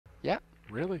Yeah.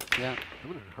 Really? Yeah. I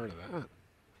haven't heard of that.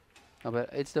 No, but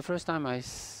it's the first time I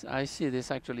see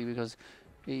this actually, because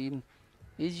he's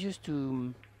used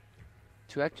to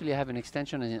actually have an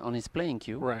extension on his playing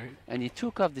cue, Right. and he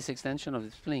took off this extension of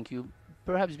his playing cue,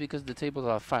 perhaps because the tables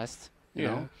are fast, you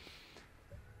know.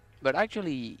 But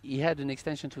actually, he had an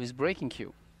extension to his breaking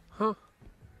cue. Huh.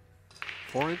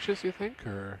 4 inches, you think,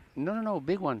 or? No,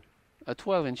 big one,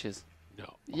 12 inches.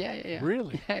 No. Yeah.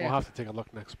 Really? Yeah, We'll have to take a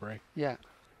look next break. Yeah,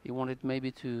 he wanted maybe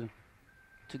to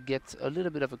get a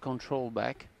little bit of a control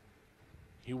back.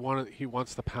 He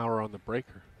wants the power on the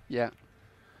breaker. Yeah.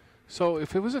 So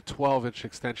if it was a 12-inch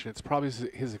extension, it's probably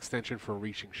his extension for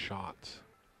reaching shots.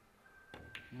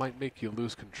 Might make you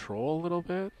lose control a little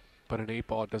bit, but an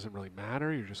 8-ball, it doesn't really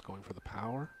matter. You're just going for the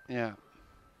power. Yeah.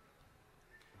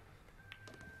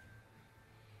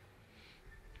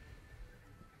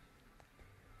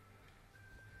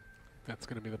 That's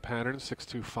going to be the pattern,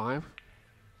 6-2-5.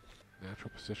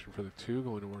 Natural position for the 2,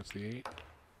 going towards the 8.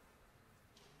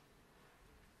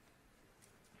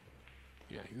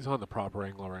 Yeah, he's on the proper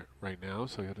angle right now,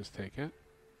 so he'll just take it.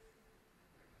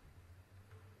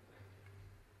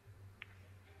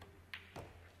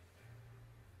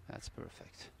 That's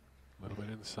perfect. A little bit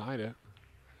inside it.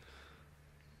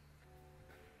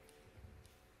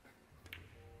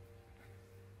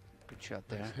 Good shot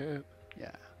there. Nice hit.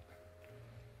 Yeah.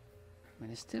 I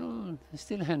mean, it's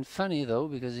still hand funny though,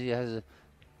 because he has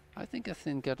I think a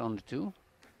thin cut on the 2.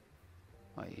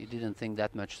 He didn't think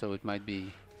that much, so it might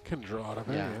be. Can draw out of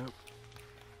it, yeah.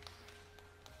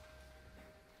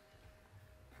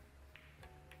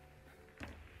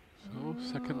 So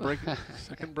second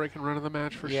break and run of the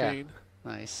match for Shane.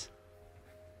 Nice.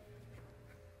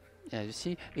 Yeah, you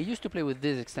see, he used to play with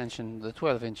this extension, the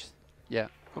 12-inch. Yeah.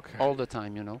 Okay. All the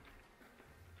time, you know.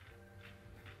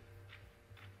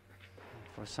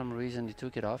 For some reason, he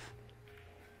took it off.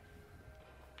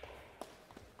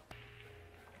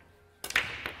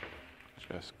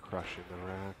 Just crushing the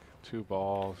rack. 2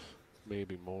 balls,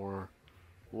 maybe more.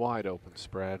 Wide open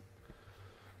spread.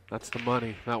 That's the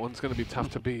money. That one's going to be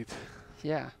tough to beat.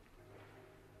 Yeah.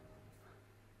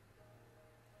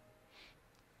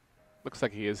 Looks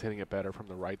like he is hitting it better from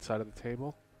the right side of the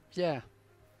table. Yeah.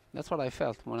 That's what I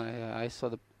felt when I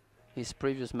saw his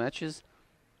previous matches.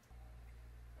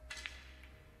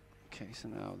 Okay, so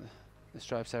now the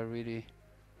stripes are really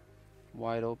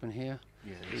wide open here.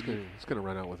 Yeah, he's going to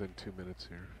run out within 2 minutes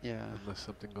here. Yeah. Unless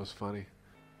something goes funny.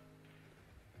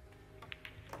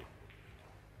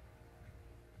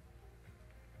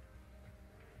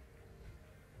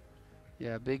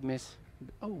 Yeah, big miss.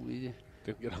 Oh, he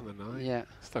didn't get on the 9? Yeah.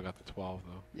 Still got the 12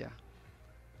 though. Yeah.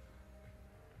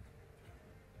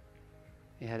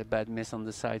 He had a bad miss on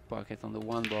the side pocket on the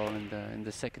 1 ball in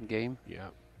the second game. Yeah.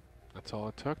 That's all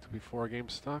it took to be 4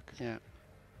 games stuck. Yeah.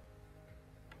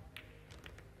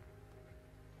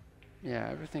 Yeah,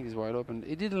 everything is wide open.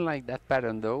 He didn't like that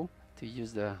pattern though, to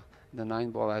use the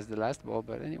 9 ball as the last ball,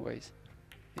 but anyways,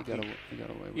 he got away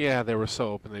with it. Yeah, they were so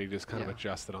open that he just kind of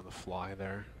adjusted on the fly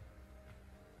there.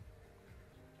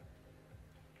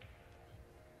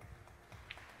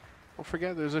 Don't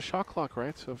forget, there's a shot clock,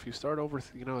 right? So if you start over,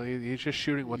 he's just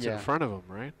shooting what's in front of him,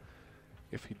 right?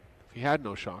 If he had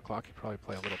no shot clock, he'd probably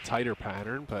play a little tighter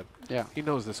pattern, but he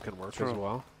knows this can work as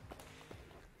well.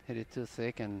 Hit it too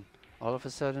thick, and all of a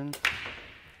sudden,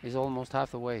 he's almost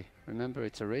half the way. Remember,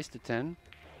 it's a race to 10.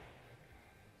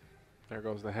 There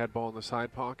goes the head ball in the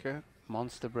side pocket.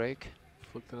 Monster break.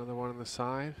 Flipped another one on the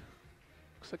side.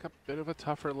 Looks like a bit of a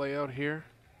tougher layout here.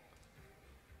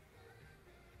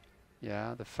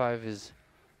 Yeah, the 5 is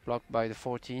blocked by the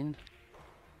 14.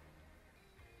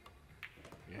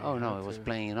 Yeah, oh no, it was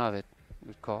playing of it.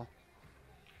 Good call.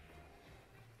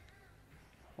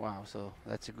 Wow, so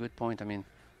that's a good point. I mean,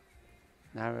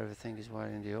 now everything is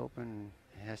wide in the open.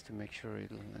 He has to make sure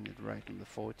it'll land it right on the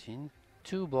 14.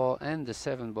 2 ball and the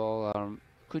 7 ball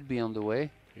could be on the way.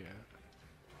 Yeah.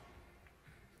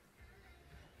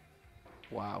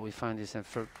 Wow, we find this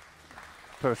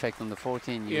perfect on the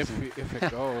 14. If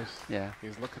it goes, yeah,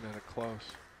 he's looking at it close.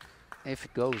 If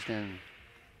it goes, then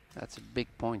that's a big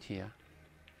point here.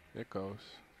 It goes.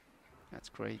 That's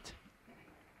great.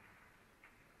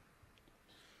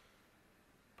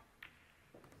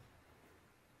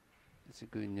 That's a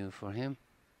good news for him.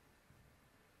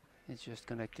 It's just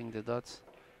connecting the dots,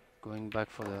 going back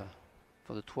for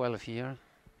the 12 here.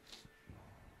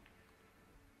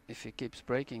 If he keeps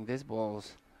breaking these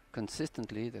balls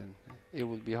consistently, then it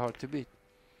will be hard to beat.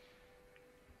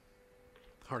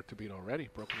 Hard to beat already.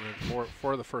 Broken run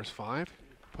for the first 5,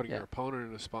 putting your opponent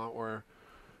in a spot where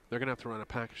they're going to have to run a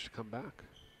package to come back.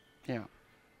 Yeah.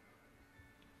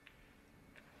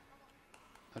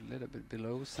 a little bit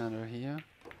below center here.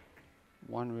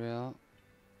 One rail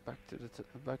back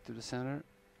to the center,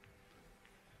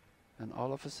 and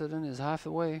all of a sudden is half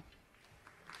away.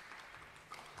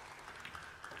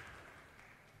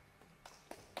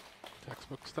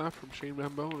 Textbook stuff from Shane Van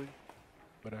Boening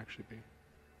would actually be.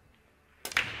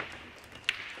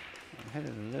 I hit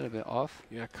it a little bit off.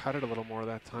 Yeah, cut it a little more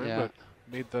that time, but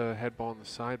made the head ball on the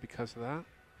side because of that.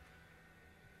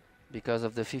 Because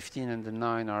of the 15 and the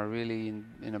 9 are really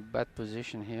in a bad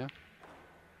position here.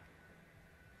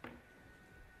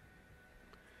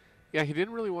 Yeah, he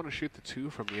didn't really want to shoot the 2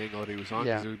 from the angle that he was on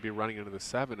because he would be running into the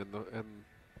 7, and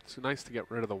it's nice to get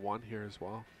rid of the 1 here as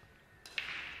well.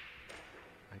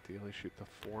 Ideally shoot the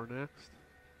 4 next.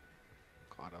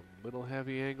 Got a little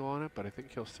heavy angle on it, but I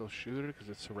think he'll still shoot it because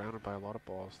it's surrounded by a lot of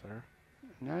balls there.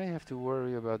 Now you have to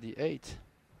worry about the 8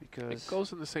 because it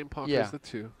goes in the same pocket as the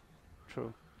 2.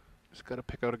 True. Just got to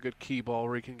pick out a good key ball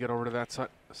where he can get over to that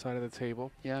side of the table.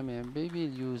 Yeah, I mean, maybe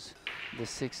use the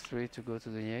 6-3 to go to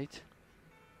the 8.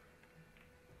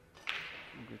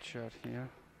 Good shot here.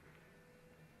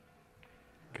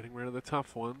 Getting rid of the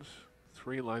tough ones.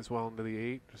 3 lies well into the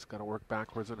 8. Just got to work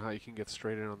backwards on how you can get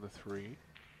straight in on the 3.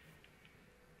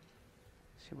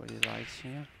 See what he likes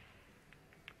here.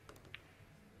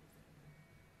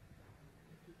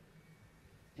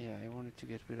 Yeah, he wanted to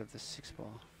get rid of the 6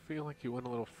 ball. Feel like he went a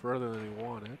little further than he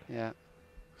wanted. Yeah.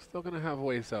 Still going to have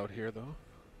ways out here, though.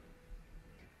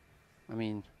 I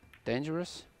mean,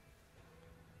 dangerous.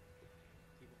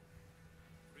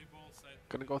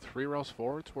 Going to go 3 rows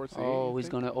forward towards the 8. Oh, he's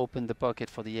going to open the pocket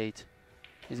for the 8.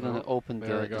 He's going to open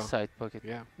the side pocket.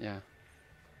 Yeah. Yeah.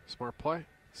 Smart play.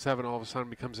 7 all of a sudden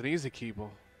becomes an easy key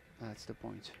ball. That's the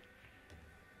point.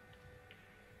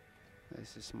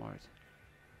 This is smart.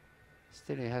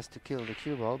 Still, he has to kill the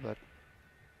cue ball, but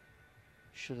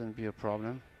shouldn't be a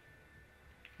problem.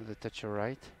 With a touch of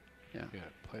right. Yeah. Yeah,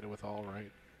 played it with all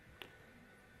right.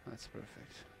 That's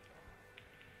perfect.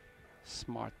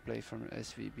 Smart play from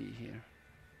SVB here.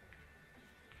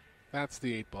 That's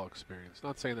the 8-ball experience.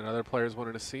 Not saying that other players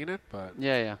wouldn't have seen it, but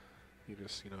yeah. He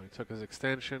just, he took his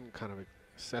extension, kind of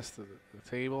assessed the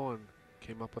table, and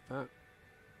came up with that.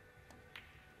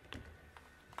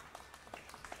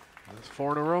 And that's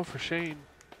 4 in a row for Shane.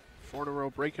 4 in a row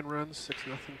breaking runs,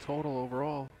 6-0 total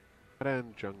overall.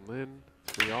 And Jung Lin,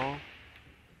 3 all.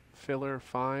 Filler,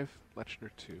 5. Lechner,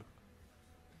 2.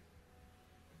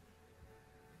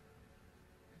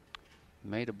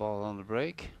 Made a ball on the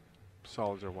break.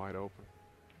 Solids are wide open.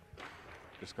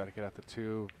 Just got to get at the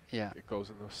 2. Yeah. It goes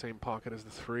in the same pocket as the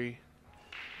 3.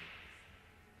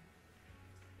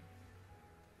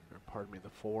 Or pardon me, the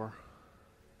 4.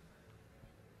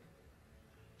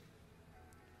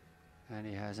 And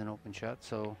he has an open shot,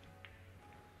 so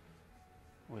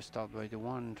we'll start by the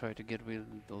 1, try to get rid of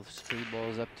those 3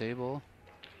 balls up table.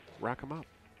 Rack them up.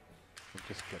 I'm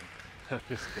just kidding. I'm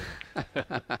just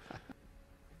kidding.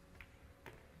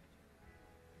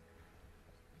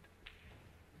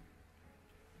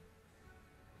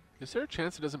 Is there a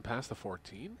chance it doesn't pass the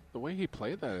 14? The way he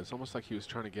played that, it's almost like he was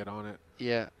trying to get on it.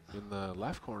 Yeah. In the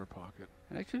left corner pocket.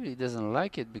 And actually, he doesn't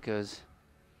like it because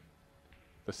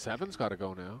the 7's got to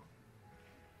go now.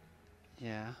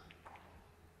 Yeah.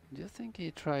 Do you think he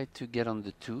tried to get on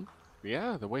the 2?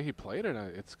 Yeah, the way he played it,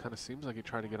 it kind of seems like he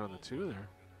tried to get on the 2 there.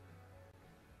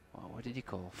 Well, what did he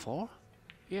call? 4?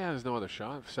 Yeah, there's no other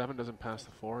shot. If 7 doesn't pass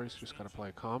the 4, he's just got to play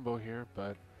a combo here,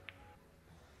 but.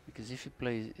 Because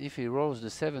if he rolls the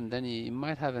 7, then he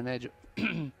might have an edge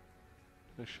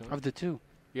of the 2.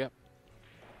 Yep.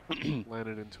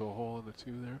 Landed into a hole in the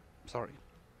 2 there. Sorry.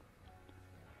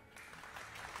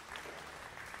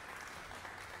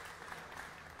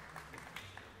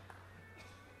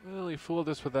 Well, he fooled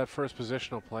us with that first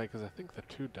positional play because I think the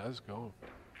 2 does go.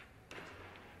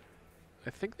 I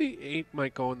think the 8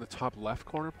 might go in the top left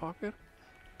corner pocket.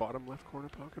 Bottom left corner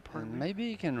pocket, pardon me. Maybe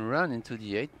he can run into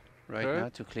the 8 right now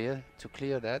to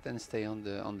clear that and stay on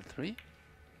the 3.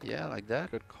 Yeah, like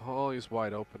that. Good call. He's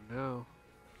wide open now.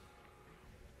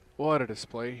 What a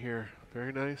display here.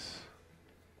 Very nice.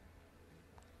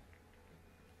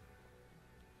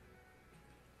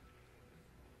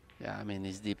 Yeah, I mean,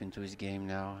 he's deep into his game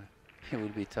now. He will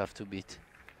be tough to beat.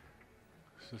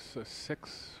 This is a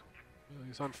 6.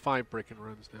 He's on 5 breaking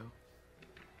runs now.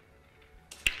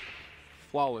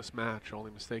 Flawless match.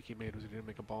 Only mistake he made was he didn't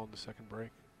make a ball in the second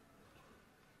break.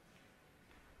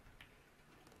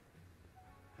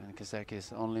 And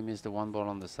Kazakis only missed the 1 ball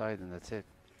on the side, and that's it.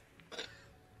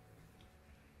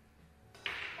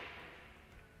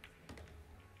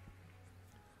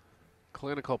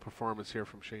 Clinical performance here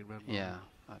from Shane Van Boening. Yeah,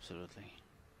 absolutely.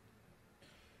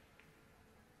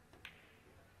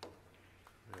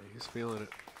 He's feeling it.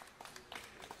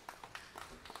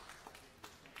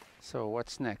 So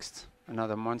what's next?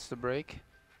 Another monster break?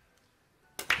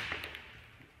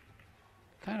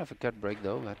 Kind of a cut break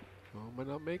though, but... Oh, might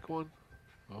not make one.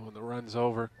 Oh, and the run's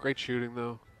over. Great shooting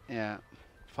though. Yeah.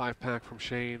 5-pack from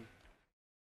Shane.